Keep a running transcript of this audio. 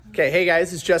Okay, hey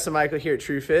guys, it's Jess and Michael here at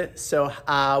TruFit. So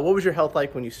what was your health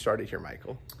like when you started here,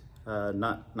 Michael?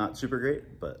 Not super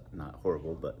great, but not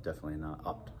horrible, but definitely not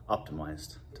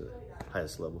optimized to the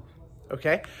highest level.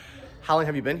 Okay. How long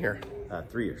have you been here?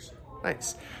 3 years.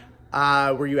 Nice.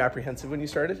 Were you apprehensive when you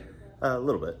started? A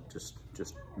little bit, just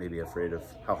maybe afraid of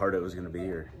how hard it was going to be,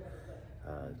 or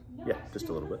yeah, just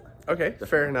a little bit. Okay, definitely.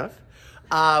 Fair enough.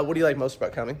 What do you like most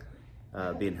about coming?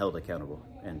 Being held accountable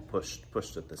and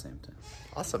pushed at the same time.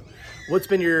 Awesome. What's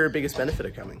been your biggest benefit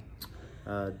of coming?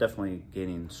 Definitely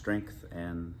gaining strength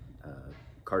and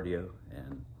cardio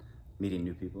and meeting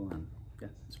new people, and yeah,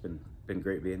 it's been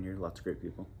great being here. Lots of great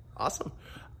people. Awesome.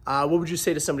 What would you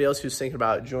say to somebody else who's thinking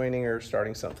about joining or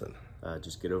starting something?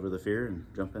 Just get over the fear and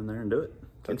jump in there and do it.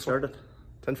 Get started.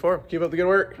 10-4. Keep up the good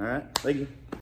work. All right. Thank you.